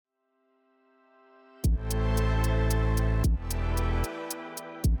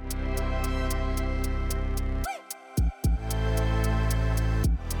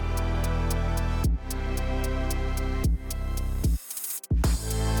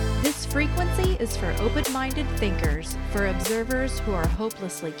frequency is for open-minded thinkers, for observers who are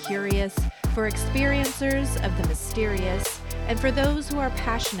hopelessly curious, for experiencers of the mysterious, and for those who are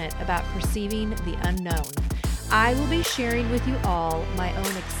passionate about perceiving the unknown. I will be sharing with you all my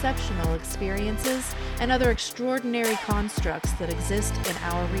own exceptional experiences and other extraordinary constructs that exist in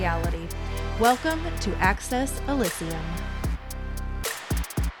our reality. Welcome to Access Elysium.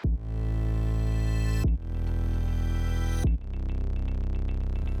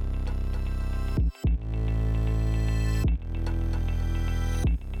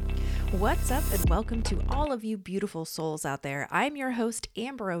 What's up, and welcome to all of you beautiful souls out there. I'm your host,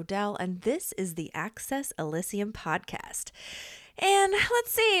 Amber Odell, and this is the Access Elysium podcast. And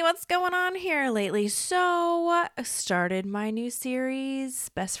let's see what's going on here lately. So, I started my new series,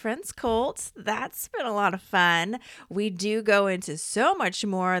 Best Friends Cult. That's been a lot of fun. We do go into so much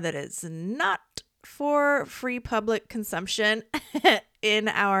more that is not for free public consumption in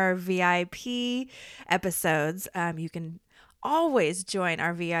our VIP episodes. You can always join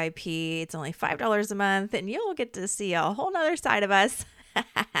our VIP. It's only $5 a month and you'll get to see a whole nother side of us.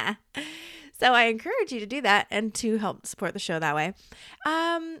 So I encourage you to do that and to help support the show that way.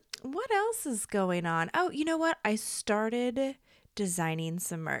 What else is going on? Oh, you know what? I started designing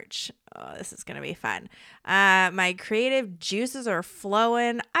some merch. Oh, this is going to be fun. My creative juices are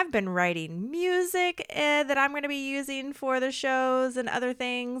flowing. I've been writing music that I'm going to be using for the shows and other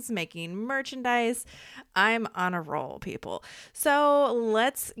things, making merchandise. I'm on a roll, people. So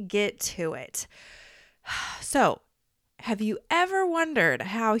let's get to it. So, have you ever wondered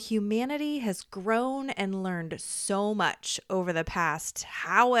how humanity has grown and learned so much over the past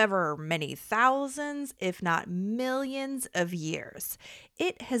however many thousands, if not millions of years?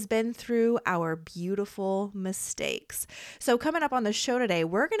 It has been through our beautiful mistakes. So coming up on the show today,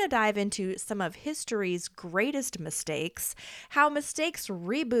 we're going to dive into some of history's greatest mistakes, how mistakes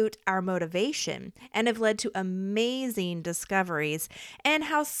reboot our motivation and have led to amazing discoveries, and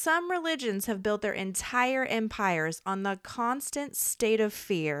how some religions have built their entire empires on the constant state of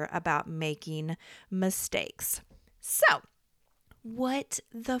fear about making mistakes. So, what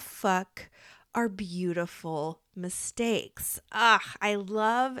the fuck are beautiful mistakes? I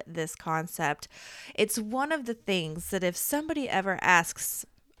love this concept. It's one of the things that if somebody ever asks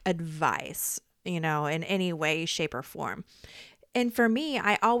advice, in any way, shape, or form, and for me,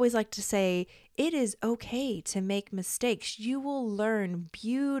 I always like to say, it is okay to make mistakes. You will learn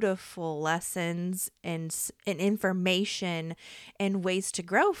beautiful lessons and information and ways to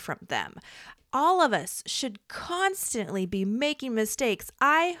grow from them. All of us should constantly be making mistakes.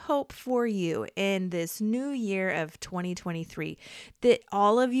 I hope for you in this new year of 2023 that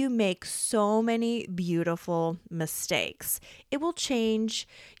all of you make so many beautiful mistakes. It will change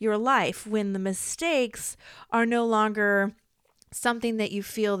your life when the mistakes are no longer something that you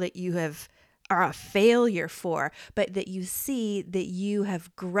feel that you are a failure for, but that you see that you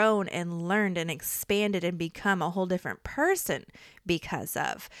have grown and learned and expanded and become a whole different person because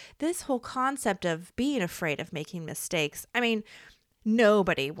of this whole concept of being afraid of making mistakes. I mean,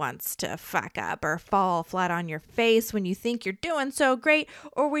 nobody wants to fuck up or fall flat on your face when you think you're doing so great,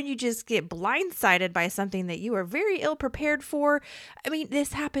 or when you just get blindsided by something that you are very ill prepared for. I mean,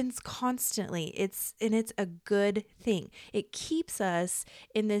 this happens constantly. It's a good thing. It keeps us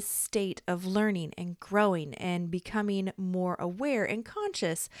in this state of learning and growing and becoming more aware and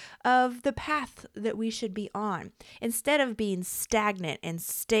conscious of the path that we should be on, instead of being stagnant and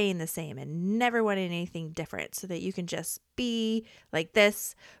staying the same and never wanting anything different, so that you can just be like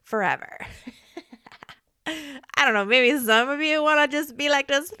this forever. I don't know, maybe some of you want to just be like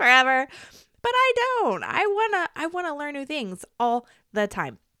this forever, but I don't. I want to learn new things all the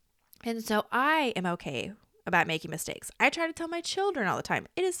time. And so I am okay about making mistakes. I try to tell my children all the time,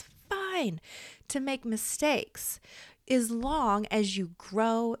 it is fine to make mistakes as long as you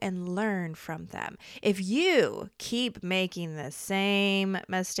grow and learn from them. If you keep making the same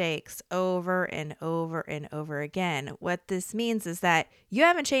mistakes over and over and over again, what this means is that you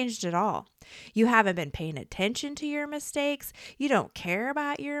haven't changed at all. You haven't been paying attention to your mistakes. You don't care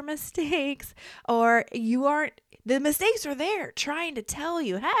about your mistakes, or the mistakes are there trying to tell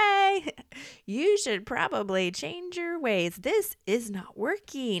you, hey, you should probably change your ways. This is not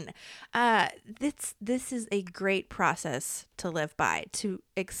working. This is a great process to live by, to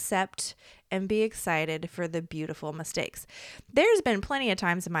accept and be excited for the beautiful mistakes. There's been plenty of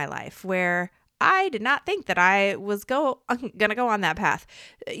times in my life where I did not think that I was gonna go on that path.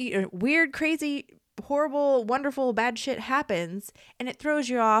 Weird, crazy, horrible, wonderful, bad shit happens, and it throws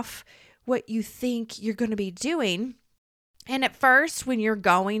you off what you think you're going to be doing. And at first, when you're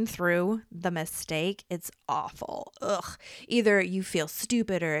going through the mistake, it's awful. Ugh. Either you feel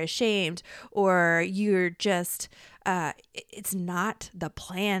stupid or ashamed, or you're just, it's not the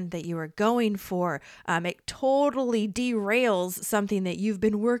plan that you were going for. It totally derails something that you've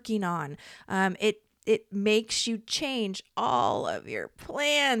been working on. It makes you change all of your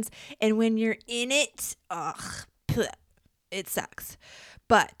plans. And when you're in it, it sucks.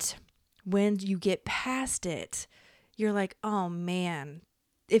 But when you get past it, you're like, oh man,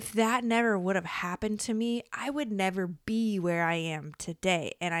 if that never would have happened to me, I would never be where I am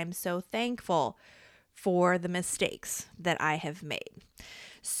today. And I'm so thankful for the mistakes that I have made.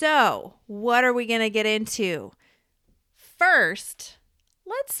 So, what are we going to get into? First,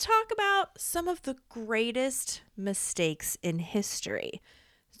 let's talk about some of the greatest mistakes in history.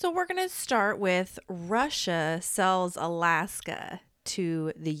 So, we're going to start with Russia sells Alaska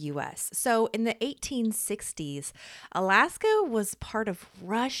to the US. So in the 1860s, Alaska was part of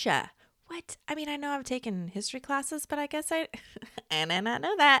Russia. What? I mean, I know I've taken history classes, but I guess I did not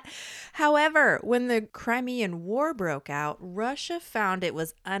know that. However, when the Crimean War broke out, Russia found it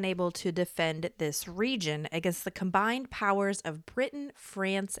was unable to defend this region against the combined powers of Britain,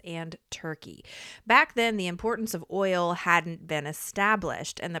 France, and Turkey. Back then, the importance of oil hadn't been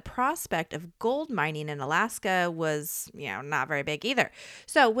established, and the prospect of gold mining in Alaska was, not very big either.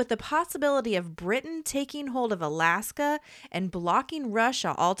 So, with the possibility of Britain taking hold of Alaska and blocking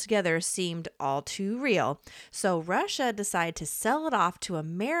Russia altogether seemed all too real. So Russia decided to sell it off to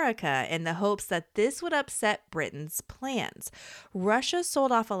America in the hopes that this would upset Britain's plans. Russia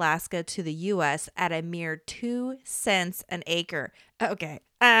sold off Alaska to the US at a mere 2 cents an acre. Okay.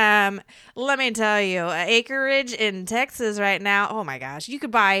 Let me tell you, acreage in Texas right now, oh my gosh, you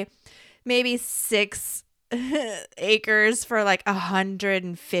could buy maybe 6 acres for like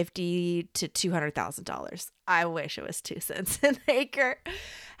 $150,000 to $200,000. I wish it was 2 cents an acre.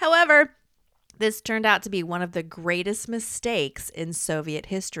 However, this turned out to be one of the greatest mistakes in Soviet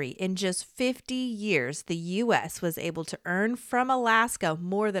history. In just 50 years, the U.S. was able to earn from Alaska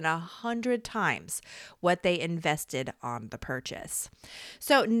more than 100 times what they invested on the purchase.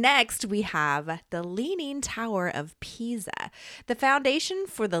 So next, we have the Leaning Tower of Pisa. The foundation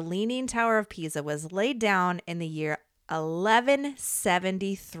for the Leaning Tower of Pisa was laid down in the year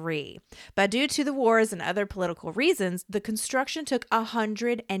 1173. But due to the wars and other political reasons, the construction took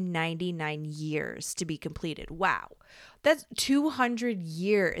 199 years to be completed. Wow. That's 200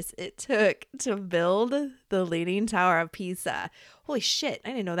 years it took to build the Leaning Tower of Pisa. Holy shit,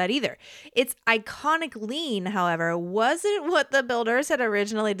 I didn't know that either. Its iconic lean, however, wasn't what the builders had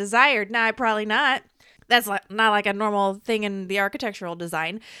originally desired. Nah, probably not. That's not like a normal thing in the architectural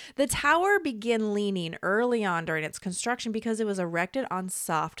design. The tower began leaning early on during its construction because it was erected on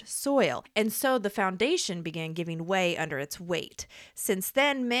soft soil, and so the foundation began giving way under its weight. Since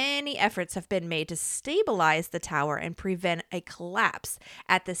then, many efforts have been made to stabilize the tower and prevent a collapse,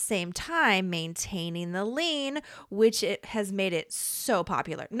 at the same time maintaining the lean, which it has made it so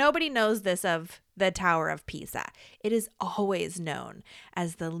popular. Nobody knows this of the Tower of Pisa. It is always known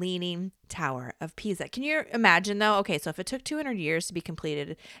as the Leaning Tower of Pisa. Can you imagine though? Okay, so if it took 200 years to be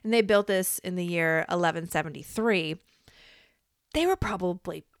completed and they built this in the year 1173, they were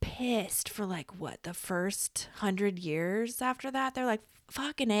probably pissed for the first 100 years after that. They're like,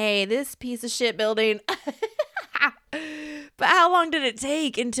 fucking A, this piece of shit building. But how long did it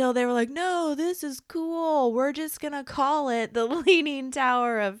take until they were like, no, this is cool. We're just going to call it the Leaning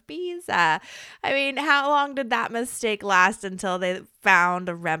Tower of Pisa. I mean, how long did that mistake last until they found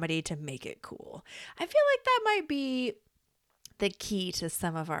a remedy to make it cool? I feel like that might be the key to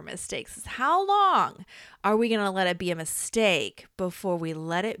some of our mistakes. Is how long are we going to let it be a mistake before we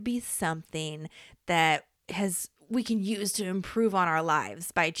let it be something that we can use to improve on our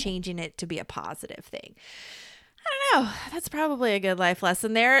lives by changing it to be a positive thing? I don't know. That's probably a good life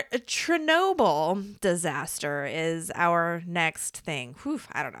lesson there. A Chernobyl disaster is our next thing. Whew,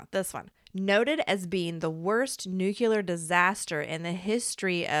 I don't know. This one. Noted as being the worst nuclear disaster in the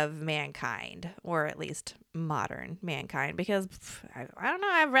history of mankind, or at least modern mankind, because I don't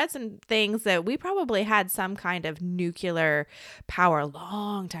know. I've read some things that we probably had some kind of nuclear power a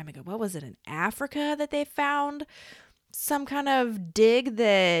long time ago. What was it, in Africa that they found some kind of dig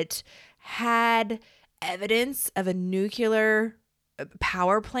that had evidence of a nuclear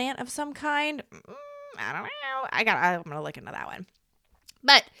power plant of some kind? I don't know. I'm going to look into that one.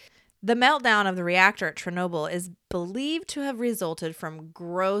 But the meltdown of the reactor at Chernobyl is believed to have resulted from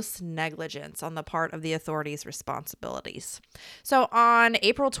gross negligence on the part of the authorities' responsibilities. So on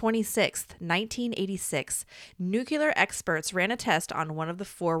April 26th, 1986, nuclear experts ran a test on one of the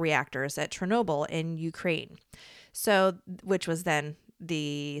 4 reactors at Chernobyl in Ukraine. So, which was then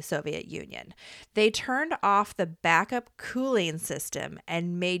the Soviet Union. They turned off the backup cooling system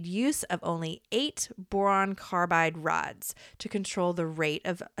and made use of only 8 boron carbide rods to control the rate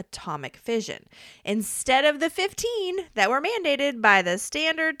of atomic fission, instead of the 15 that were mandated by the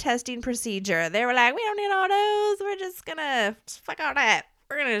standard testing procedure. They were like, we don't need all those. We're just gonna fuck all that.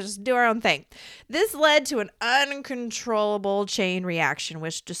 We're going to just do our own thing. This led to an uncontrollable chain reaction,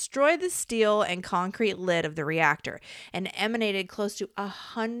 which destroyed the steel and concrete lid of the reactor and emanated close to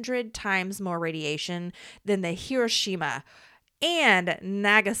 100 times more radiation than the Hiroshima and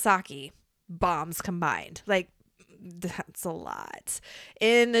Nagasaki bombs combined. Like, that's a lot.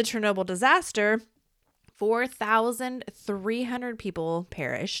 In the Chernobyl disaster, 4,300 people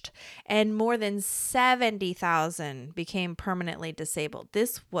perished and more than 70,000 became permanently disabled.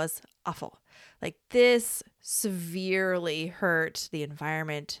 This was awful. Like, this severely hurt the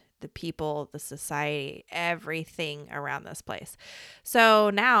environment, the people, the society, everything around this place. So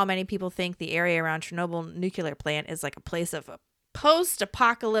now many people think the area around Chernobyl nuclear plant is like a place of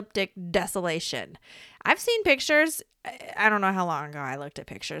post-apocalyptic desolation. I've seen pictures. I don't know how long ago I looked at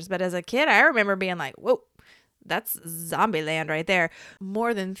pictures, but as a kid, I remember being like, whoa, that's zombie land right there.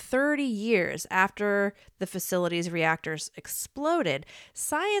 More than 30 years after the facility's reactors exploded,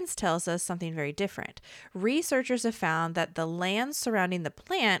 science tells us something very different. Researchers have found that the land surrounding the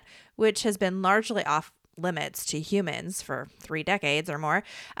plant, which has been largely off limits to humans for 3 decades or more,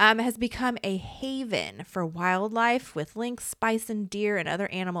 has become a haven for wildlife, with lynx, bison, deer, and other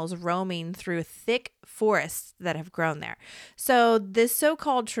animals roaming through thick forests that have grown there. So this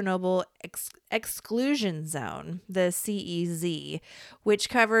so-called Chernobyl exclusion zone, the CEZ, which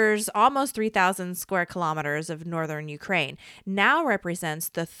covers almost 3,000 square kilometers of northern Ukraine, now represents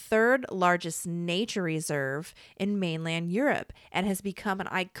the 3rd largest nature reserve in mainland Europe and has become an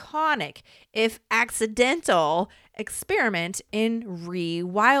iconic, if accidental, experiment in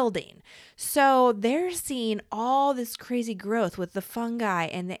rewilding. So they're seeing all this crazy growth with the fungi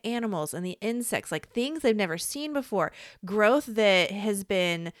and the animals and the insects, like things they've never seen before. Growth that has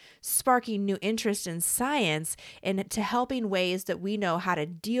been sparking new interest in science and to helping ways that we know how to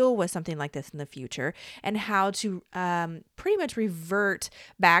deal with something like this in the future, and how to pretty much revert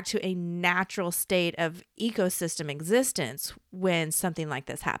back to a natural state of ecosystem existence when something like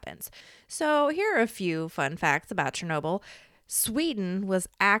this happens. So here are a few fun facts about Chernobyl. Sweden was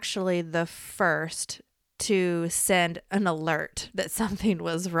actually the first to send an alert that something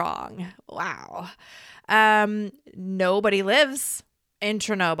was wrong. Wow. Nobody lives in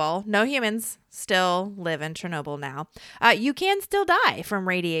Chernobyl. No humans still live in Chernobyl now. You can still die from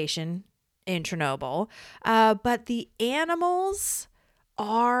radiation in Chernobyl, but the animals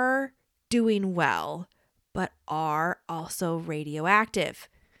are doing well, but are also radioactive.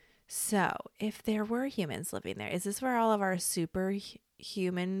 So if there were humans living there, is this where all of our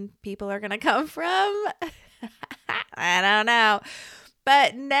superhuman people are going to come from? I don't know.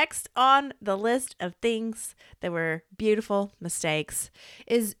 But next on the list of things that were beautiful mistakes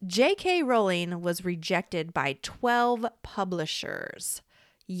is J.K. Rowling was rejected by 12 publishers.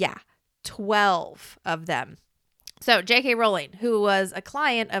 Yeah, 12 of them. So J.K. Rowling, who was a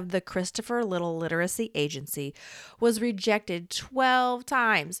client of the Christopher Little Literacy Agency, was rejected 12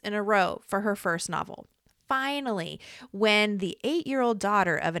 times in a row for her first novel. Finally, when the 8-year-old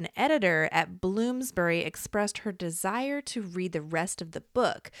daughter of an editor at Bloomsbury expressed her desire to read the rest of the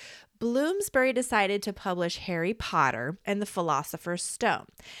book, Bloomsbury decided to publish Harry Potter and the Philosopher's Stone.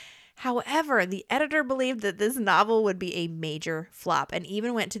 However, the editor believed that this novel would be a major flop and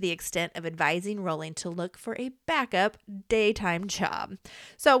even went to the extent of advising Rowling to look for a backup daytime job.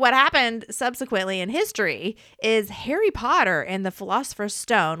 So what happened subsequently in history is Harry Potter and the Philosopher's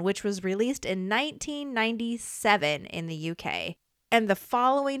Stone, which was released in 1997 in the UK, and the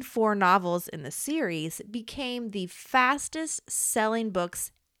following 4 novels in the series became the fastest selling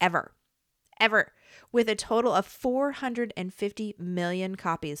books ever, with a total of 450 million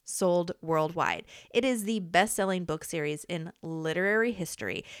copies sold worldwide. It is the best-selling book series in literary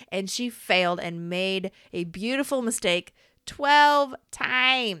history, and she failed and made a beautiful mistake 12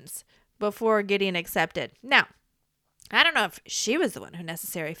 times before getting accepted. Now, I don't know if she was the one who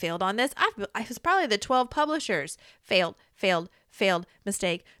necessarily failed on this. I was probably the 12 publishers. Failed,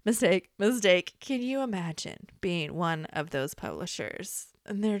 mistake. Can you imagine being one of those publishers?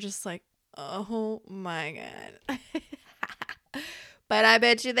 And they're just like, oh my God. But I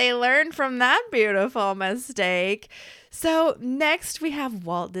bet you they learned from that beautiful mistake. So next we have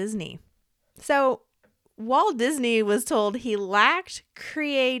Walt Disney. So Walt Disney was told he lacked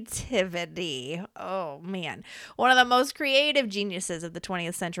creativity. Oh, man. One of the most creative geniuses of the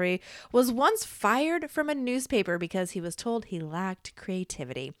 20th century was once fired from a newspaper because he was told he lacked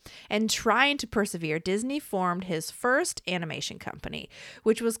creativity. And trying to persevere, Disney formed his first animation company,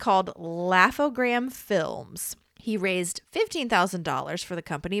 which was called Laugh-O-Gram Films. He raised $15,000 for the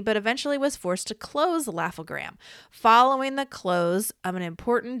company, but eventually was forced to close Laugh-O-Gram following the close of an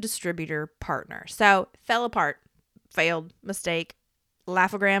important distributor partner. So, fell apart, failed, mistake.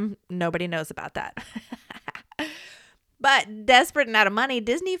 Laugh-O-Gram, nobody knows about that. But desperate and out of money,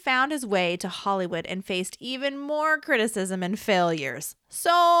 Disney found his way to Hollywood and faced even more criticism and failures.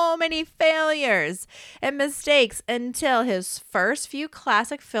 So many failures and mistakes until his first few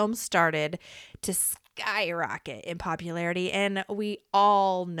classic films started to skyrocket in popularity. And we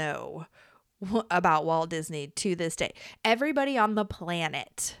all know about Walt Disney to this day. Everybody on the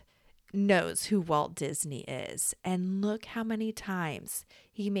planet knows who Walt Disney is. And look how many times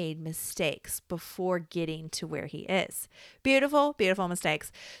he made mistakes before getting to where he is. Beautiful, beautiful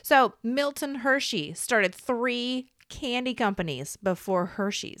mistakes. So Milton Hershey started 3 candy companies before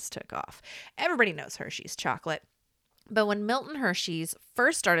Hershey's took off. Everybody knows Hershey's chocolate. But when Milton Hershey's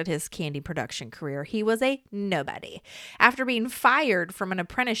first started his candy production career, he was a nobody. After being fired from an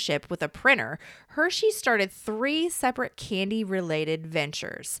apprenticeship with a printer, Hershey started 3 separate candy-related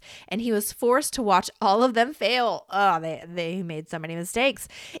ventures, and he was forced to watch all of them fail. Oh, they made so many mistakes.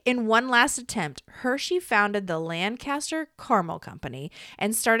 In one last attempt, Hershey founded the Lancaster Caramel Company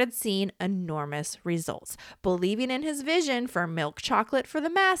and started seeing enormous results. Believing in his vision for milk chocolate for the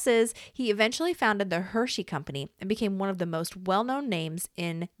masses, he eventually founded the Hershey Company and became one of the most well-known names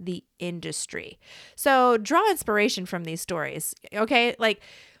in the industry. So draw inspiration from these stories, okay? Like,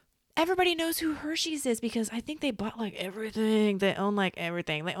 everybody knows who Hershey's is because I think they bought like everything. They own like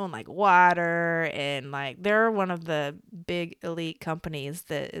everything. They own like water and like they're one of the big elite companies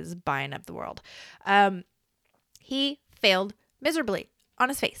that is buying up the world. He failed miserably on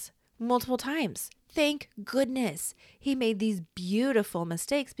his face multiple times. Thank goodness he made these beautiful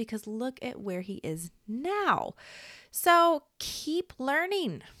mistakes because look at where he is now. So keep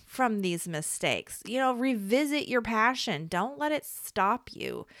learning from these mistakes. Revisit your passion. Don't let it stop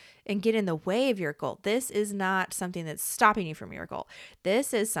you and get in the way of your goal. This is not something that's stopping you from your goal.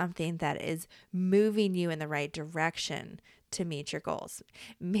 This is something that is moving you in the right direction to meet your goals.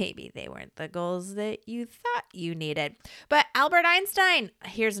 Maybe they weren't the goals that you thought you needed. But Albert Einstein,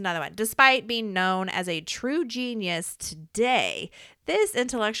 here's another one. Despite being known as a true genius today, this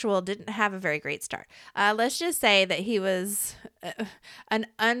intellectual didn't have a very great start. Let's just say that he was, an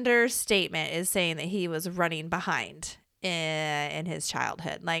understatement is saying that he was running behind in his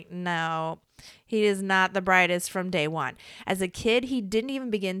childhood. Like, no, he is not the brightest from day one. As a kid, he didn't even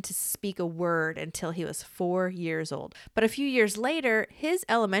begin to speak a word until he was 4 years old. But a few years later, his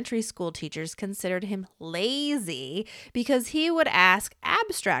elementary school teachers considered him lazy because he would ask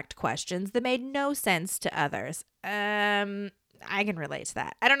abstract questions that made no sense to others. I can relate to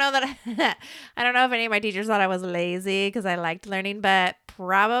that. I don't know if any of my teachers thought I was lazy because I liked learning, but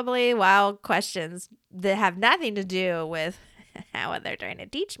probably wild questions that have nothing to do with what they're trying to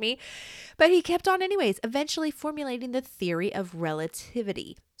teach me. But he kept on anyways, eventually formulating the theory of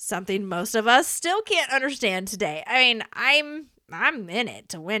relativity, something most of us still can't understand today. I mean, I'm in it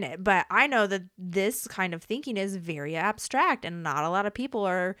to win it, but I know that this kind of thinking is very abstract and not a lot of people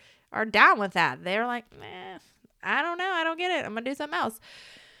are down with that. They're like, I don't know. I don't get it. I'm going to do something else.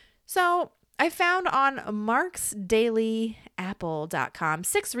 So I found on marksdailyapple.com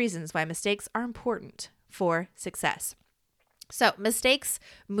 6 reasons why mistakes are important for success. So mistakes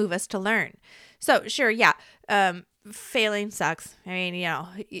move us to learn. So sure, yeah, failing sucks. I mean,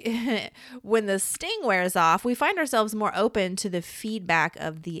 when the sting wears off, we find ourselves more open to the feedback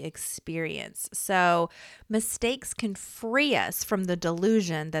of the experience. So mistakes can free us from the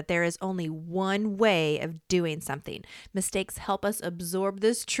delusion that there is only one way of doing something. Mistakes help us absorb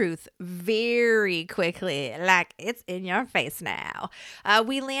this truth very quickly, like it's in your face now.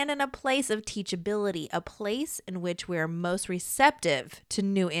 We land in a place of teachability, a place in which we're most receptive to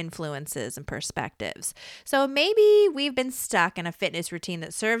new influences and perspectives. So maybe we've been stuck in a fitness routine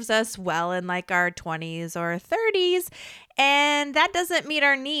that serves us well in like our 20s or 30s, and that doesn't meet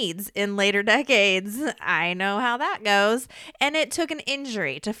our needs in later decades. I know how that goes. And it took an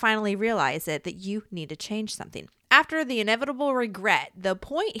injury to finally realize that you need to change something. After the inevitable regret, the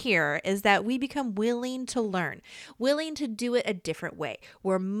point here is that we become willing to learn, willing to do it a different way.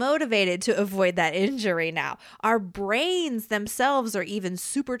 We're motivated to avoid that injury now. Our brains themselves are even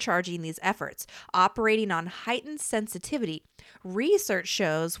supercharging these efforts, operating on heightened sensitivity, Research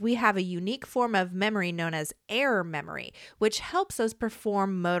shows we have a unique form of memory known as error memory, which helps us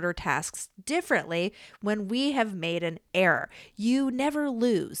perform motor tasks differently when we have made an error. You never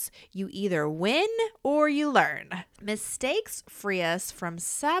lose. You either win or you learn. Mistakes free us from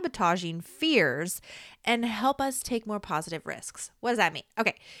sabotaging fears and help us take more positive risks. What does that mean?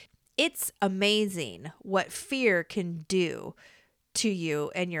 Okay. It's amazing what fear can do to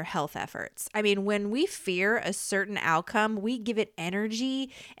you and your health efforts. I mean, when we fear a certain outcome, we give it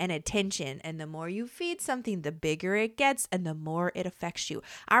energy and attention. And the more you feed something, the bigger it gets and the more it affects you.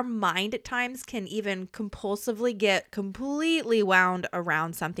 Our mind at times can even compulsively get completely wound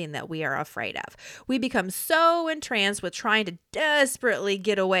around something that we are afraid of. We become so entranced with trying to desperately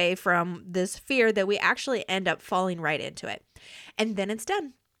get away from this fear that we actually end up falling right into it. And then it's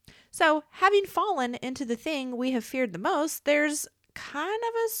done. So, having fallen into the thing we have feared the most, there's kind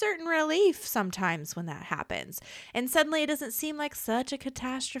of a certain relief sometimes when that happens. And suddenly it doesn't seem like such a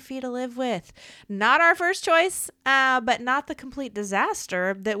catastrophe to live with. Not our first choice, but not the complete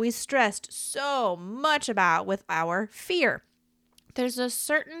disaster that we stressed so much about with our fear. There's a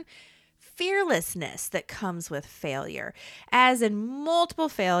certain fearlessness that comes with failure. As in multiple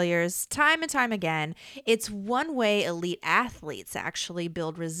failures, time and time again, it's one way elite athletes actually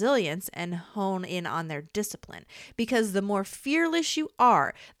build resilience and hone in on their discipline. Because the more fearless you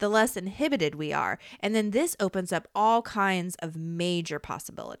are, the less inhibited we are. And then this opens up all kinds of major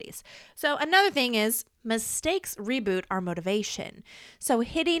possibilities. So another thing is, mistakes reboot our motivation. So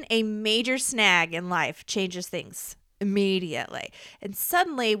hitting a major snag in life changes things immediately. And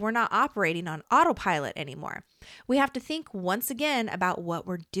suddenly we're not operating on autopilot anymore. We have to think once again about what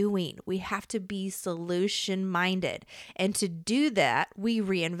we're doing. We have to be solution minded. And to do that, we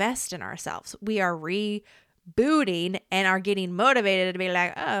reinvest in ourselves. We are rebooting and are getting motivated to be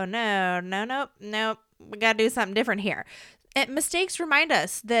like, oh, nope. We got to do something different here. And mistakes remind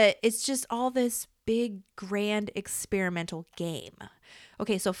us that it's just all this big, grand experimental game.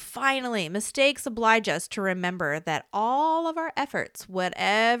 Okay, so finally, mistakes oblige us to remember that all of our efforts,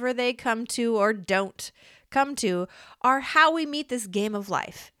 whatever they come to or don't come to, are how we meet this game of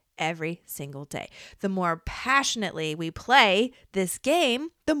life every single day. The more passionately we play this game,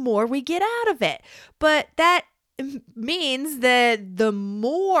 the more we get out of it. But that means that the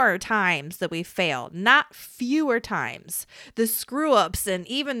more times that we fail, not fewer times, the screw ups and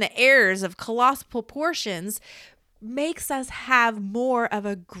even the errors of colossal proportions makes us have more of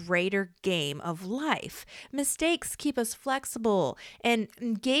a greater game of life. Mistakes keep us flexible and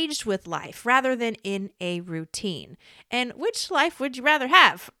engaged with life rather than in a routine. And which life would you rather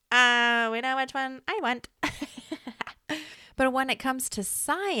have? We know which one I want. But when it comes to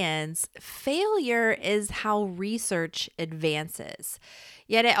science, failure is how research advances.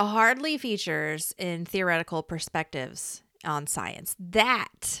 Yet it hardly features in theoretical perspectives on science.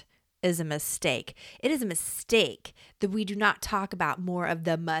 That is a mistake. It is a mistake that we do not talk about more of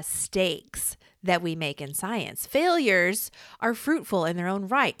the mistakes that we make in science. Failures are fruitful in their own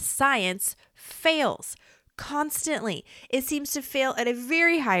right. Science fails constantly. It seems to fail at a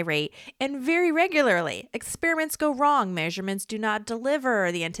very high rate and very regularly. Experiments go wrong. Measurements do not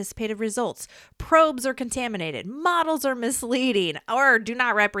deliver the anticipated results. Probes are contaminated. Models are misleading or do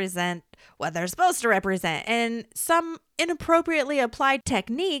not represent what they're supposed to represent. And some inappropriately applied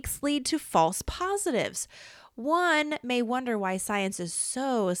techniques lead to false positives. One may wonder why science is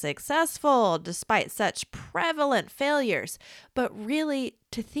so successful despite such prevalent failures, but really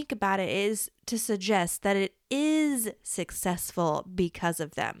to think about it is to suggest that it is successful because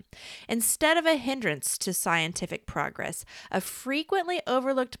of them. Instead of a hindrance to scientific progress, a frequently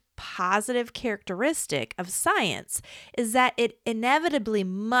overlooked positive characteristic of science is that it inevitably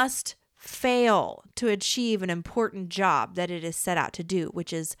must fail to achieve an important job that it is set out to do,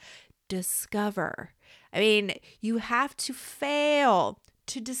 which is discover. I mean, you have to fail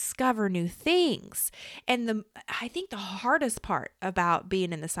to discover new things. And I think the hardest part about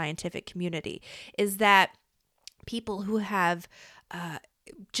being in the scientific community is that people who have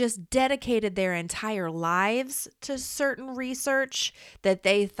just dedicated their entire lives to certain research that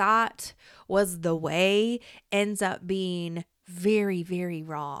they thought was the way ends up being very, very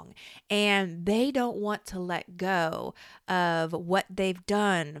wrong. And they don't want to let go of what they've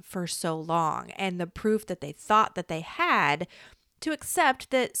done for so long and the proof that they thought that they had to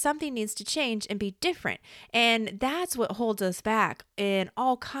accept that something needs to change and be different. And that's what holds us back in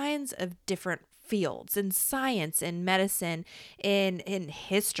all kinds of different fields, in science, in medicine, in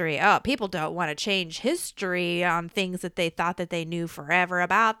history. Oh, people don't want to change history on things that they thought that they knew forever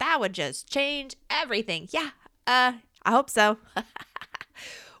about. That would just change everything. Yeah, I hope so.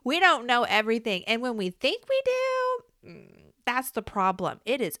 We don't know everything. And when we think we do, That's the problem.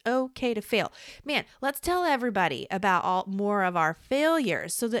 It is okay to fail. Man, let's tell everybody about more of our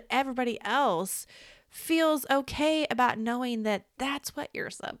failures so that everybody else feels okay about knowing that that's what you're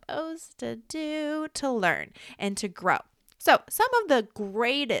supposed to do to learn and to grow. So, some of the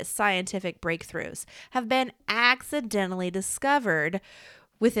greatest scientific breakthroughs have been accidentally discovered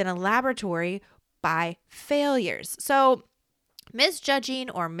within a laboratory by failures. So, misjudging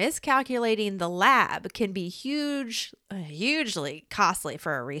or miscalculating the lab can be hugely costly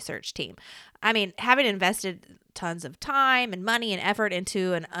for a research team. I mean, having invested tons of time and money and effort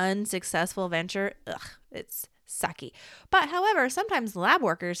into an unsuccessful venture, it's sucky. But however, sometimes lab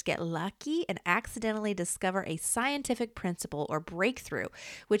workers get lucky and accidentally discover a scientific principle or breakthrough,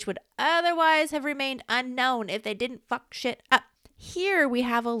 which would otherwise have remained unknown if they didn't fuck shit up. Here we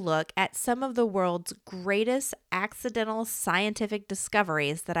have a look at some of the world's greatest accidental scientific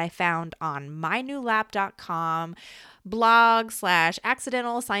discoveries that I found on mynewlab.com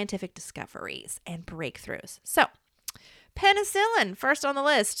blog/accidental scientific discoveries and breakthroughs. So, penicillin, first on the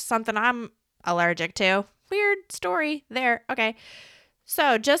list, something I'm allergic to. Weird story there. Okay.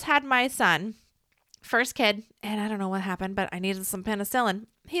 So, just had my son, first kid, and I don't know what happened, but I needed some penicillin.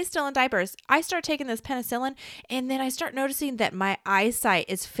 He's still in diapers. I start taking this penicillin, and then I start noticing that my eyesight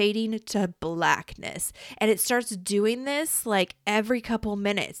is fading to blackness. And it starts doing this like every couple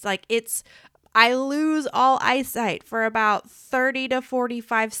minutes. I lose all eyesight for about 30 to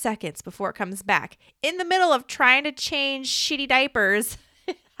 45 seconds before it comes back. In the middle of trying to change shitty diapers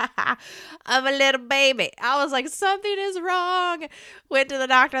of a little baby. I was like, something is wrong. Went to the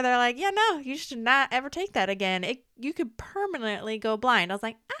doctor. They're like, yeah, no, you should not ever take that again. You could permanently go blind. I was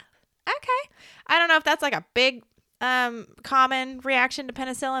like, okay. I don't know if that's like a big common reaction to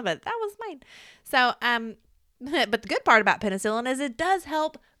penicillin, but that was mine. So, but the good part about penicillin is it does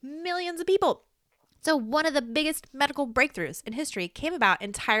help millions of people. So one of the biggest medical breakthroughs in history came about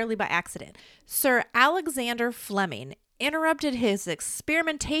entirely by accident. Sir Alexander Fleming interrupted his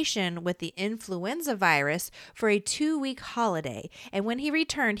experimentation with the influenza virus for a 2-week holiday. And when he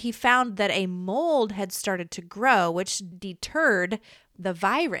returned, he found that a mold had started to grow, which deterred the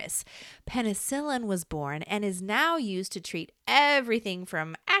virus. Penicillin was born and is now used to treat everything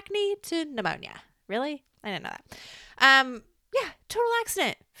from acne to pneumonia. Really? I didn't know that. Yeah, total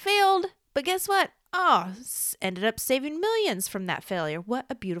accident. Failed. But guess what? Ended up saving millions from that failure. What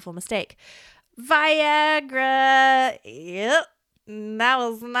a beautiful mistake. Viagra. Yep. That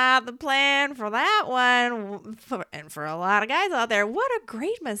was not the plan for that one. And for a lot of guys out there, what a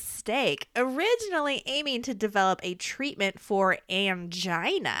great mistake. Originally aiming to develop a treatment for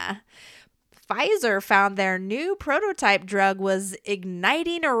angina, Pfizer found their new prototype drug was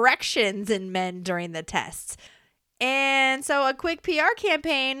igniting erections in men during the tests. And so a quick PR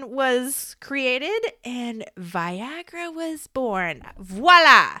campaign was created and Viagra was born.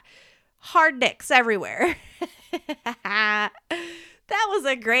 Voila! Hard dicks everywhere. That was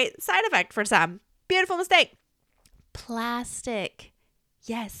a great side effect for some. Beautiful mistake. Plastic.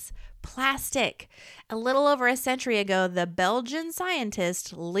 Yes, plastic. A little over a century ago, the Belgian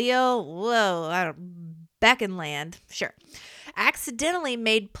scientist Leo Beckenland, accidentally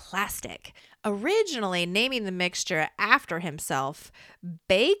made plastic, originally naming the mixture after himself,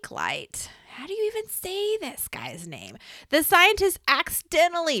 Bakelite. How do you even say this guy's name? The scientist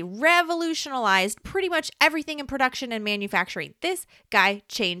accidentally revolutionized pretty much everything in production and manufacturing. This guy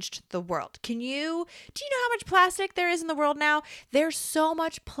changed the world. Do you know how much plastic there is in the world now? There's so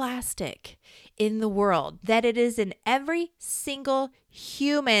much plastic in the world that it is in every single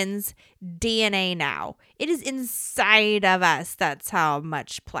human's DNA now. It is inside of us. That's how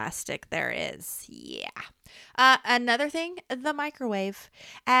much plastic there is. Yeah. Another thing, the microwave.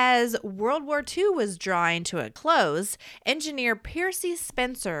 As World War II was drawing to a close, engineer Percy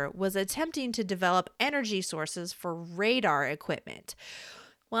Spencer was attempting to develop energy sources for radar equipment.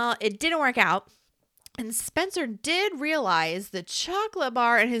 Well, it didn't work out, and Spencer did realize the chocolate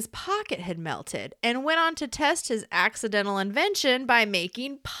bar in his pocket had melted and went on to test his accidental invention by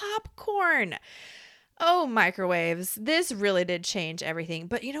making popcorn. Oh, microwaves. This really did change everything.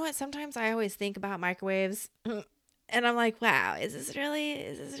 But you know what? Sometimes I always think about microwaves and I'm like, wow, is this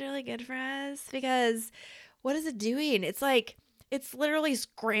really good for us? Because what is it doing? It's literally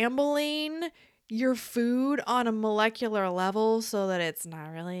scrambling your food on a molecular level so that it's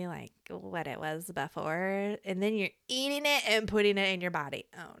not really like what it was before. And then you're eating it and putting it in your body.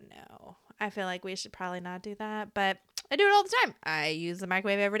 Oh no. I feel like we should probably not do that, but I do it all the time. I use the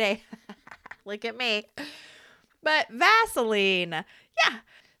microwave every day. Look at me. But Vaseline. Yeah.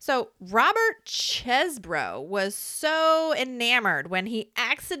 So Robert Chesbrough was so enamored when he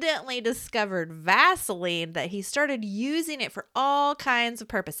accidentally discovered Vaseline that he started using it for all kinds of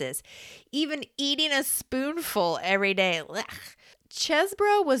purposes, even eating a spoonful every day. Ugh.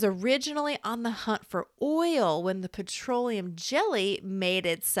 Chesbrough was originally on the hunt for oil when the petroleum jelly made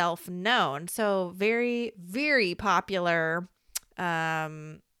itself known. So very, very popular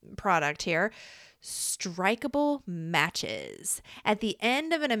product here. Strikeable matches. At the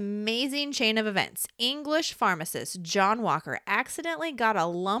end of an amazing chain of events, English pharmacist John Walker accidentally got a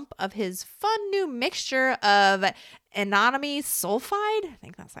lump of his fun new mixture of anonymous sulfide, I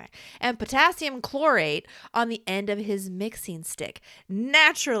think that's right, and potassium chlorate on the end of his mixing stick.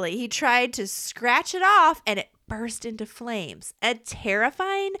 Naturally, he tried to scratch it off and it burst into flames. A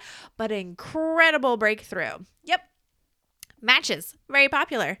terrifying but incredible breakthrough. Yep. Matches, very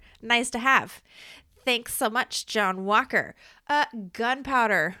popular, nice to have. Thanks so much, John Walker.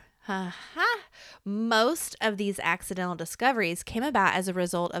 Gunpowder. Most of these accidental discoveries came about as a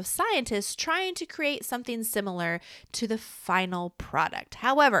result of scientists trying to create something similar to the final product.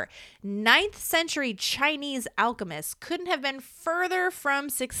 However, 9th century Chinese alchemists couldn't have been further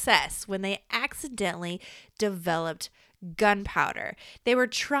from success when they accidentally developed gunpowder. They were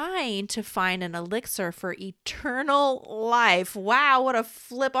trying to find an elixir for eternal life. Wow, what a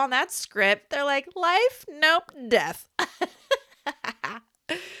flip on that script. They're like, life? Nope, death.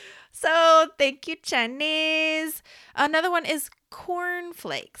 So thank you, Chinese. Another one is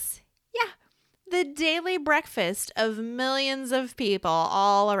cornflakes. Yeah, the daily breakfast of millions of people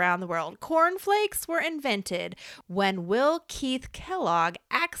all around the world. Cornflakes were invented when Will Keith Kellogg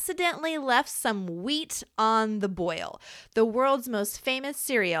accidentally left some wheat on the boil. The world's most famous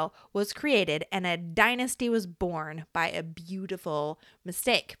cereal was created and a dynasty was born by a beautiful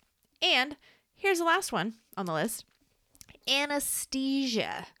mistake. And here's the last one on the list.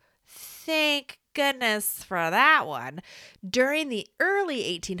 Anesthesia. Thank goodness for that one. During the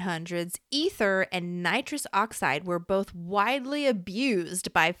early 1800s, ether and nitrous oxide were both widely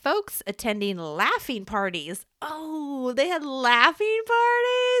abused by folks attending laughing parties. Oh, they had laughing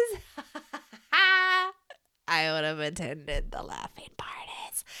parties? I would have attended the laughing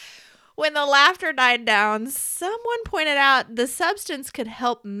parties. When the laughter died down, someone pointed out the substance could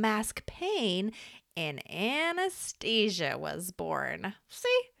help mask pain, and anesthesia was born.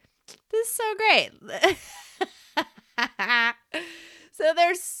 See? This is so great. So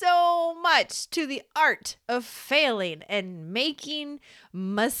there's so much to the art of failing and making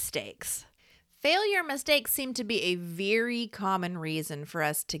mistakes. Failure mistakes seem to be a very common reason for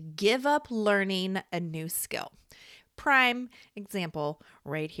us to give up learning a new skill. Prime example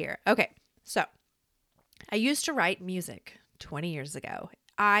right here. Okay, so I used to write music 20 years ago.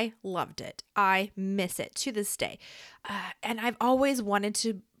 I loved it. I miss it to this day. And I've always wanted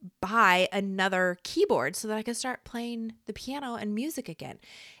to buy another keyboard so that I could start playing the piano and music again.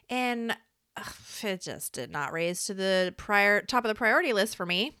 And it just did not raise to the top of the priority list for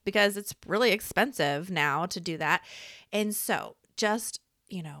me because it's really expensive now to do that. And so just,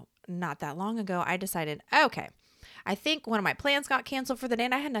 not that long ago, I decided, okay, I think one of my plans got canceled for the day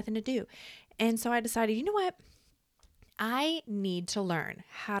and I had nothing to do. And so I decided, you know what? I need to learn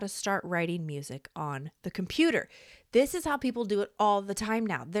how to start writing music on the computer. This is how people do it all the time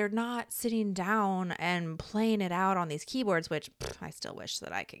now. They're not sitting down and playing it out on these keyboards, which I still wish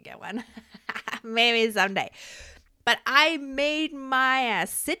that I could get one. Maybe someday. But I made my ass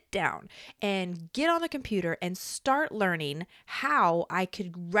sit down and get on the computer and start learning how I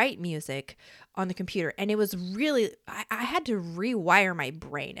could write music on the computer. And it was really, I had to rewire my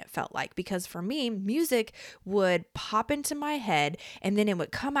brain, it felt like, because for me, music would pop into my head and then it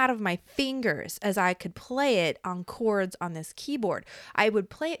would come out of my fingers as I could play it on chords on this keyboard. I would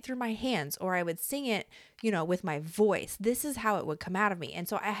play it through my hands or I would sing it, with my voice. This is how it would come out of me. And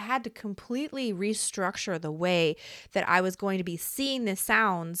so I had to completely restructure the way that I was going to be seeing the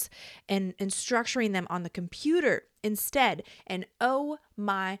sounds and structuring them on the computer instead. And oh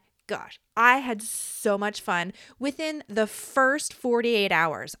my gosh, I had so much fun. Within the first 48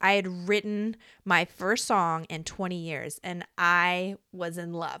 hours, I had written my first song in 20 years and I was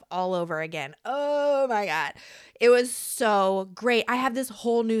in love all over again. Oh my God. It was so great. I have this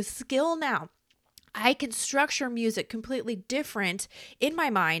whole new skill now. I can structure music completely different in my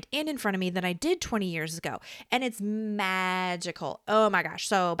mind and in front of me than I did 20 years ago. And it's magical. Oh my gosh.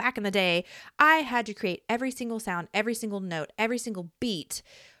 So back in the day, I had to create every single sound, every single note, every single beat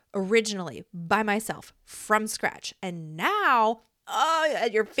originally by myself from scratch. And now,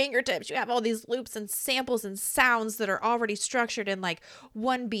 at your fingertips, you have all these loops and samples and sounds that are already structured in like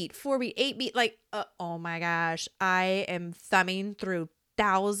 1 beat, 4 beat, 8 beat. Oh my gosh. I am thumbing through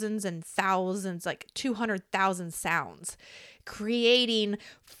thousands and thousands, like 200,000 sounds, creating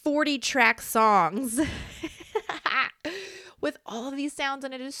 40-track songs with all of these sounds.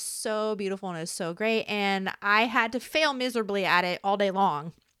 And it is so beautiful and it's so great. And I had to fail miserably at it all day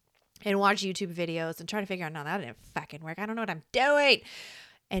long and watch YouTube videos and try to figure out, no, that didn't fucking work. I don't know what I'm doing.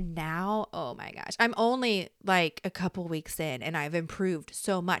 And now, oh my gosh, I'm only like a couple weeks in and I've improved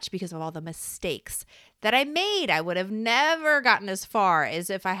so much because of all the mistakes that I made. I would have never gotten as far as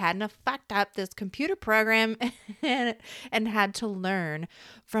if I hadn't have fucked up this computer program and had to learn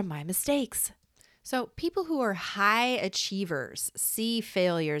from my mistakes. So people who are high achievers see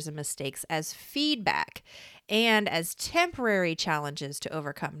failures and mistakes as feedback and as temporary challenges to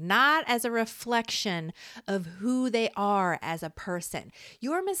overcome, not as a reflection of who they are as a person.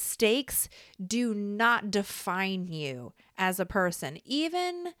 Your mistakes do not define you as a person,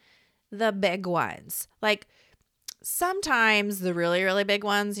 even the big ones. Like sometimes the really, really big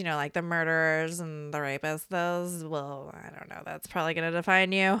ones, like the murderers and the rapists, those, well, I don't know, that's probably going to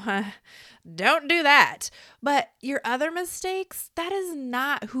define you. Don't do that. But your other mistakes, that is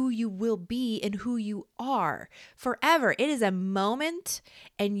not who you will be and who you are forever. It is a moment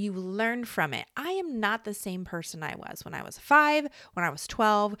and you learn from it. I am not the same person I was when I was 5, when I was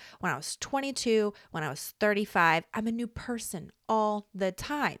 12, when I was 22, when I was 35. I'm a new person all the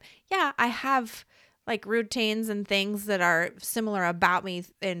time. Yeah, I have like routines and things that are similar about me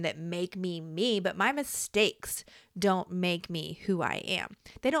and that make me me, but my mistakes don't make me who I am.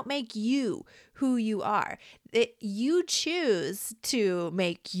 They don't make you who you are. You choose to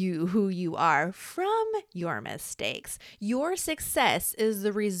make you who you are from your mistakes. Your success is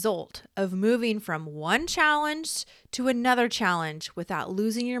the result of moving from one challenge to another challenge without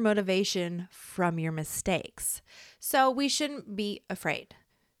losing your motivation from your mistakes. So we shouldn't be afraid.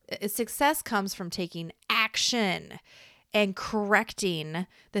 Success comes from taking action and correcting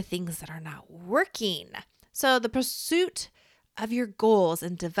the things that are not working. So the pursuit of your goals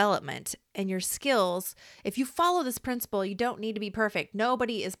and development and your skills, if you follow this principle, you don't need to be perfect.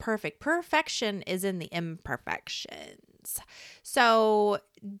 Nobody is perfect. Perfection is in the imperfections. So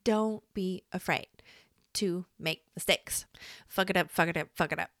don't be afraid to make mistakes. Fuck it up, fuck it up,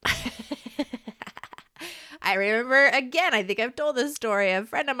 fuck it up. I remember, again, I think I've told this story, a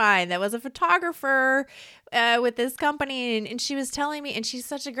friend of mine that was a photographer with this company, and she was telling me, and she's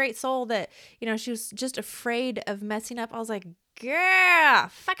such a great soul that, she was just afraid of messing up. I was like, girl,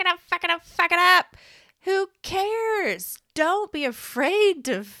 fuck it up, fuck it up, fuck it up. Who cares? Don't be afraid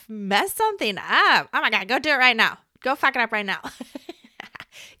to mess something up. Oh my God, go do it right now. Go fuck it up right now.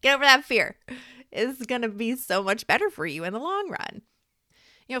 Get over that fear. It's going to be so much better for you in the long run.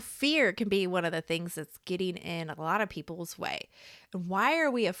 Fear can be one of the things that's getting in a lot of people's way. And why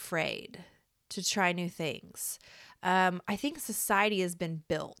are we afraid to try new things? I think society has been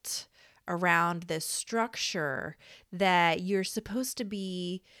built around this structure that you're supposed to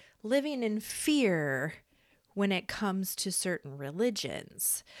be living in fear when it comes to certain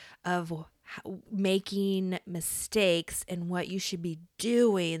religions of making mistakes and what you should be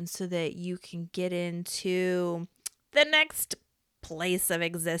doing so that you can get into the next place of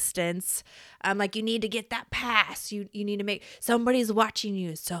existence. Like you need to get that pass. You need to make, somebody's watching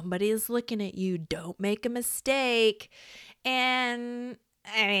you. Somebody's looking at you. Don't make a mistake. And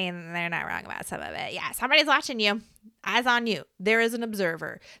I mean, they're not wrong about some of it. Yeah, somebody's watching you. Eyes on you. There is an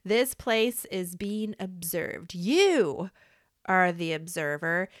observer. This place is being observed. You are the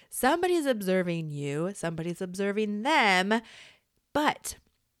observer. Somebody's observing you. Somebody's observing them. But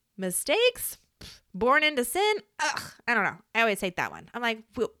mistakes? Born into sin? Ugh, I don't know. I always hate that one. I'm like,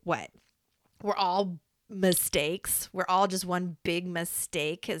 what? We're all mistakes. We're all just one big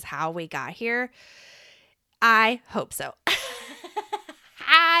mistake is how we got here. I hope so.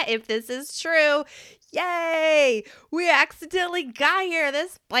 If this is true, yay, we accidentally got here.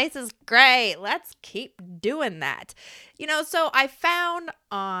 This place is great. Let's keep doing that. So I found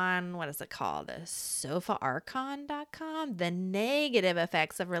on, what is it called? SofaArchon.com, the negative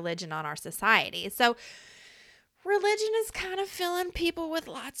effects of religion on our society. So religion is kind of filling people with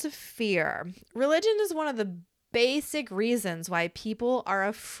lots of fear. Religion is one of the basic reasons why people are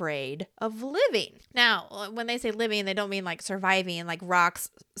afraid of living. Now, when they say living, they don't mean like surviving, like rocks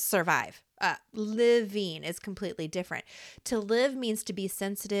survive. Living is completely different. To live means to be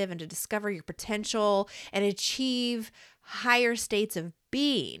sensitive and to discover your potential and achieve higher states of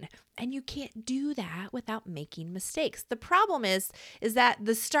being. And you can't do that without making mistakes. The problem is that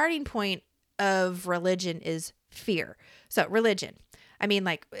the starting point of religion is fear. So religion. I mean,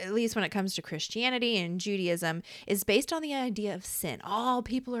 like, at least when it comes to Christianity and Judaism, is based on the idea of sin. All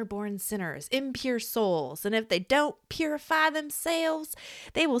people are born sinners, impure souls. And if they don't purify themselves,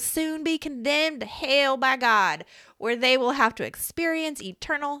 they will soon be condemned to hell by God, where they will have to experience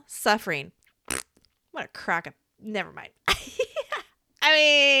eternal suffering. What a crock of... Never mind. I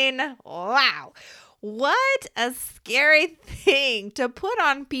mean, wow. What a scary thing to put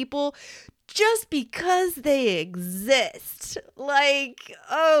on people just because they exist. Like,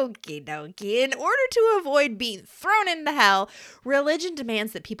 okie dokie. In order to avoid being thrown into hell, religion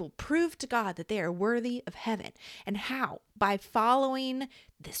demands that people prove to God that they are worthy of heaven. And how? By following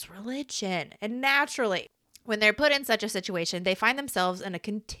this religion. And naturally, when they're put in such a situation, they find themselves in a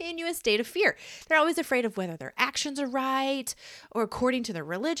continuous state of fear. They're always afraid of whether their actions are right or according to their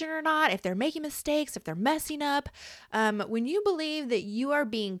religion or not, if they're making mistakes, if they're messing up. When you believe that you are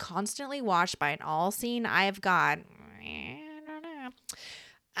being constantly watched by an all-seeing eye of God, I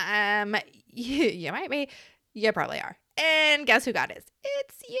don't know. You might be. You probably are. And guess who God is?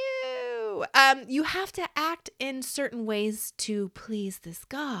 It's you. You have to act in certain ways to please this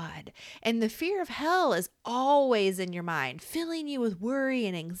God. And the fear of hell is always in your mind, filling you with worry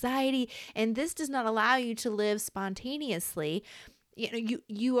and anxiety. And this does not allow you to live spontaneously.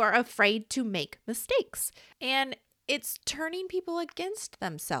 You are afraid to make mistakes. And it's turning people against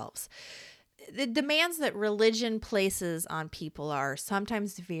themselves. The demands that religion places on people are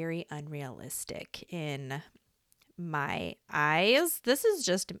sometimes very unrealistic in my eyes. This is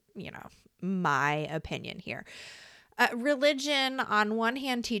just, my opinion here. Religion, on one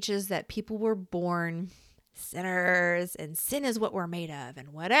hand, teaches that people were born sinners and sin is what we're made of. And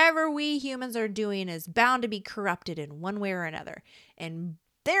whatever we humans are doing is bound to be corrupted in one way or another. And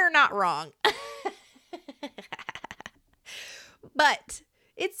they're not wrong. But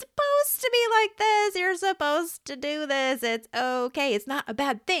it's supposed to be like this. You're supposed to do this. It's okay. It's not a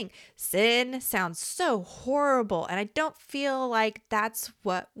bad thing. Sin sounds so horrible, and I don't feel like that's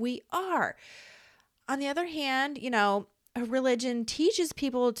what we are. On the other hand, a religion teaches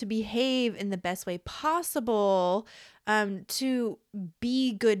people to behave in the best way possible, to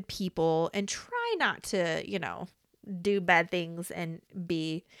be good people and try not to, do bad things and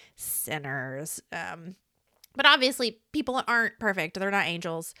be sinners. But obviously, people aren't perfect. They're not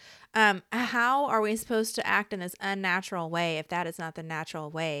angels. How are we supposed to act in this unnatural way if that is not the natural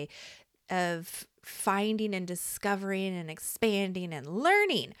way of finding and discovering and expanding and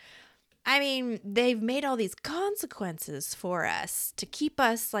learning? I mean, they've made all these consequences for us to keep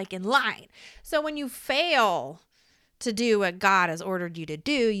us in line. So when you fail to do what God has ordered you to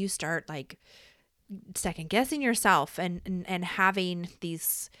do, you start second guessing yourself and having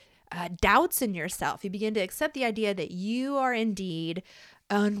these doubts in yourself. You begin to accept the idea that you are indeed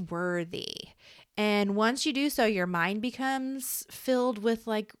unworthy. And once you do so, your mind becomes filled with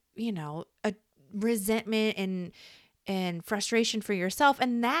a resentment and frustration for yourself.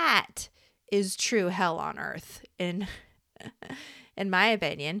 And that is true hell on earth in my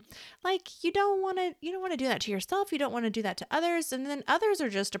opinion. You don't want to do that to yourself. You don't want to do that to others. And then others are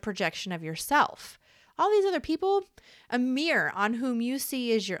just a projection of yourself. All these other people, a mirror on whom you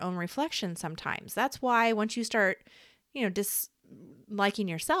see is your own reflection sometimes. That's why once you start, disliking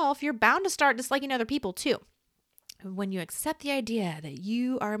yourself, you're bound to start disliking other people too. When you accept the idea that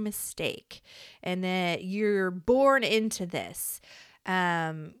you are a mistake and that you're born into this,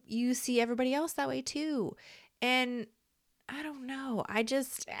 you see everybody else that way too. And I don't know.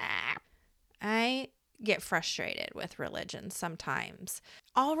 I get frustrated with religion sometimes.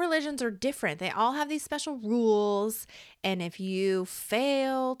 All religions are different. They all have these special rules. And if you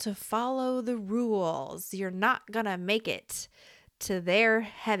fail to follow the rules, you're not going to make it to their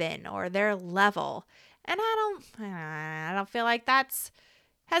heaven or their level. And I don't feel like that's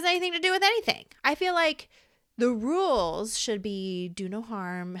has anything to do with anything. I feel like the rules should be do no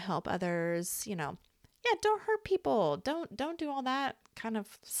harm, help others, don't hurt people. Don't do all that kind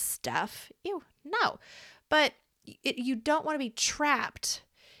of stuff. Ew, no. But you don't want to be trapped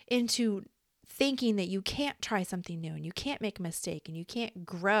into thinking that you can't try something new and you can't make a mistake and you can't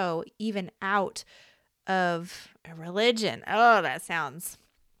grow even out of a religion. Oh, that sounds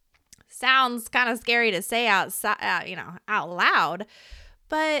kind of scary to say out loud.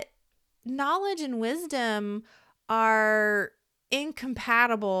 But knowledge and wisdom are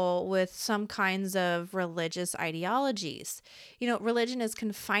incompatible with some kinds of religious ideologies. Religion is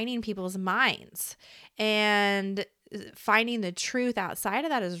confining people's minds, and finding the truth outside of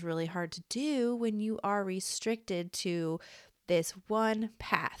that is really hard to do when you are restricted to this one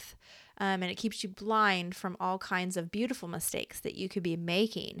path. And it keeps you blind from all kinds of beautiful mistakes that you could be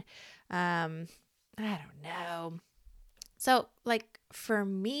making. I don't know. So, like, for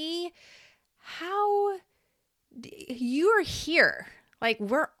me, how you're here. Like,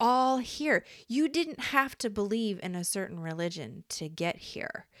 we're all here. You didn't have to believe in a certain religion to get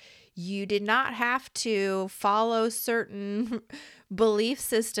here. You did not have to follow certain belief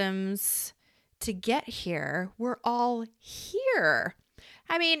systems to get here. We're all here.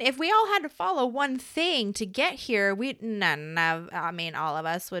 I mean, if we all had to follow one thing to get here, all of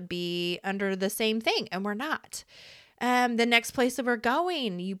us would be under the same thing, and we're not. The next place that we're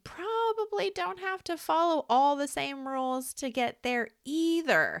going, you probably don't have to follow all the same rules to get there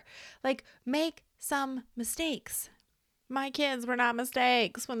either. Like, make some mistakes. My kids were not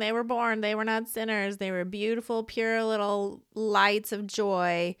mistakes. When they were born, they were not sinners. They were beautiful, pure little lights of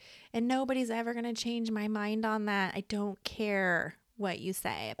joy. And nobody's ever going to change my mind on that. I don't care what you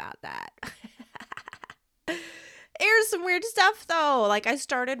say about that. There's some weird stuff though. Like, I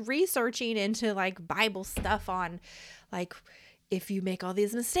started researching into like Bible stuff on like, if you make all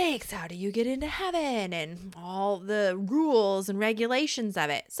these mistakes, how do you get into heaven, and all the rules and regulations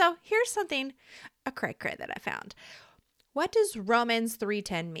of it. So here's something, a cray that I found. What does Romans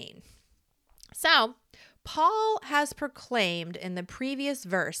 3:10 mean? So Paul has proclaimed in the previous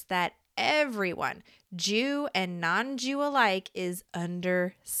verse that everyone, Jew and non-Jew alike, is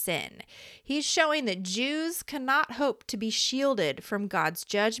under sin. He's showing that Jews cannot hope to be shielded from God's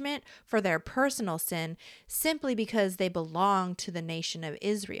judgment for their personal sin simply because they belong to the nation of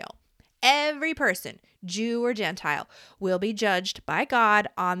Israel. Every person, Jew or Gentile, will be judged by God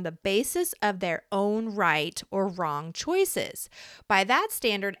on the basis of their own right or wrong choices. By that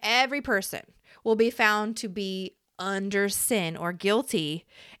standard, every person will be found to be under sin or guilty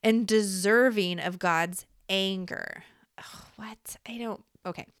and deserving of God's anger.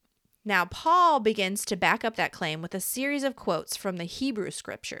 Okay. Now, Paul begins to back up that claim with a series of quotes from the Hebrew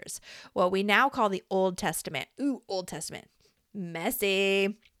scriptures, what we now call the Old Testament. Ooh, Old Testament.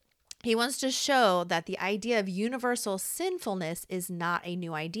 Messy. He wants to show that the idea of universal sinfulness is not a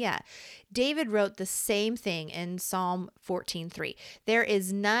new idea. David wrote the same thing in Psalm 14:3. There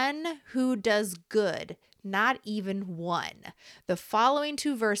is none who does good, not even one. The following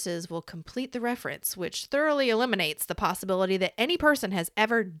two verses will complete the reference, which thoroughly eliminates the possibility that any person has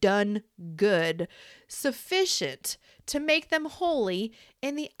ever done good sufficient to make them holy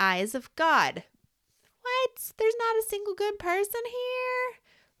in the eyes of God. What? There's not a single good person here?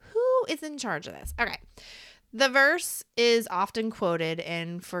 Who is in charge of this? Okay. The verse is often quoted,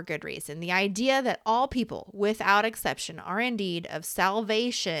 and for good reason. The idea that all people, without exception, are in need of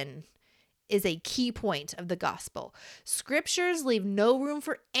salvation is a key point of the gospel. Scriptures leave no room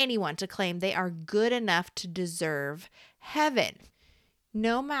for anyone to claim they are good enough to deserve heaven.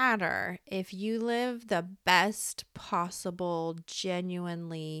 No matter if you live the best possible,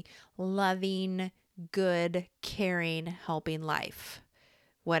 genuinely loving, good, caring, helping life.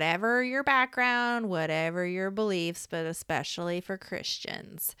 Whatever your background, whatever your beliefs, but especially for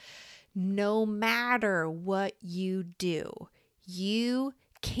Christians, no matter what you do, you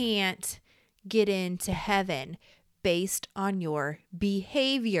can't get into heaven based on your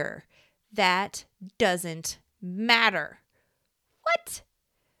behavior. That doesn't matter. What?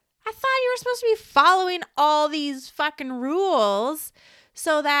 I thought you were supposed to be following all these fucking rules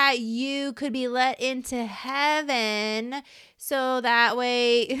so that you could be let into heaven. So that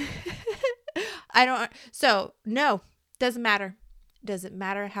way, no, doesn't matter. Doesn't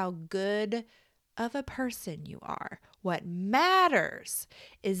matter how good of a person you are. What matters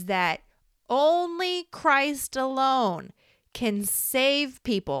is that only Christ alone can save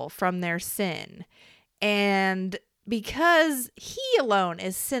people from their sin. And because he alone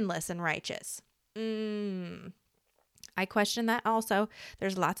is sinless and righteous. I question that also.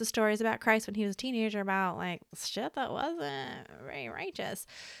 There's lots of stories about Christ when he was a teenager about like shit that wasn't very righteous.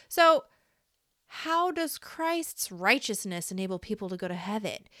 So how does Christ's righteousness enable people to go to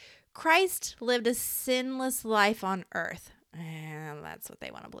heaven? Christ lived a sinless life on earth. And that's what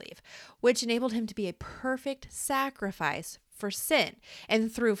they want to believe, which enabled him to be a perfect sacrifice for sin. And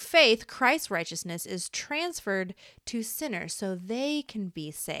through faith, Christ's righteousness is transferred to sinners so they can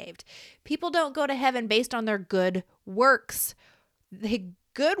be saved. People don't go to heaven based on their good works. The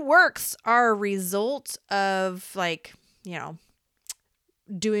good works are a result of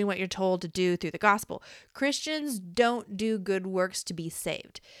doing what you're told to do through the gospel. Christians don't do good works to be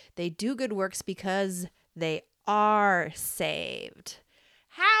saved. They do good works because they are saved.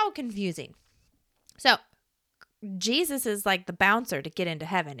 How confusing. So Jesus is like the bouncer to get into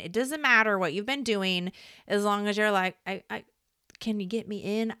heaven. It doesn't matter what you've been doing as long as you're like, I can you get me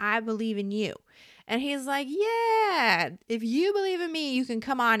in? I believe in you. And he's like, yeah, if you believe in me, you can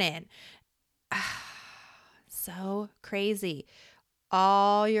come on in. so crazy.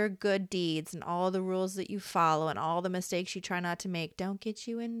 All your good deeds and all the rules that you follow and all the mistakes you try not to make don't get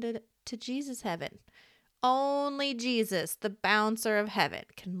you into Jesus' heaven. Only Jesus, the bouncer of heaven,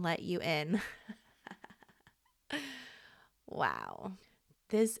 can let you in. Wow.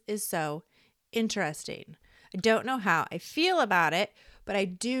 This is so interesting. I don't know how I feel about it, but I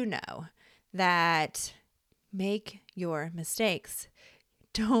do know that make your mistakes.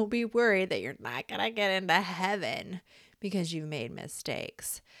 Don't be worried that you're not going to get into heaven because you've made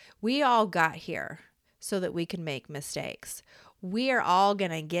mistakes. We all got here so that we can make mistakes. We are all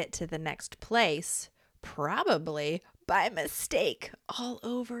going to get to the next place, probably by mistake, all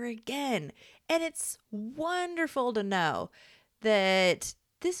over again. And it's wonderful to know that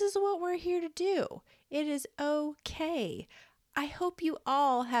this is what we're here to do. It is okay. I hope you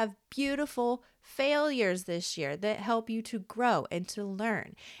all have beautiful failures this year that help you to grow and to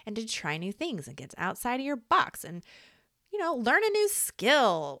learn and to try new things and get outside of your box and, learn a new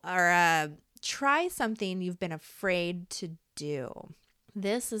skill or try something you've been afraid to do.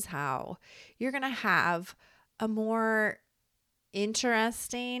 This is how you're going to have a more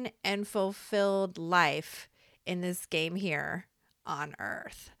interesting and fulfilled life in this game here on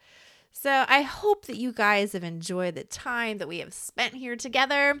Earth. So I hope that you guys have enjoyed the time that we have spent here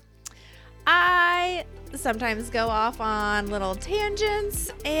together. I sometimes go off on little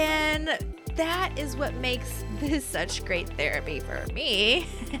tangents, and that is what makes this such great therapy for me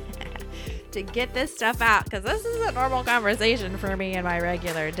to get this stuff out, because this is a normal conversation for me in my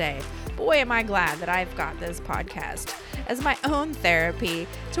regular day. Boy, am I glad that I've got this podcast as my own therapy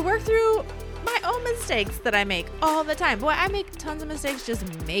to work through my own mistakes that I make all the time. Boy, I make tons of mistakes just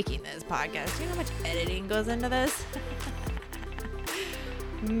making this podcast. You know how much editing goes into this?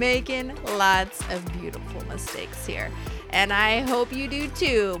 Making lots of beautiful mistakes here. And I hope you do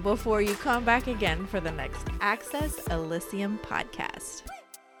too before you come back again for the next Access Elysium podcast.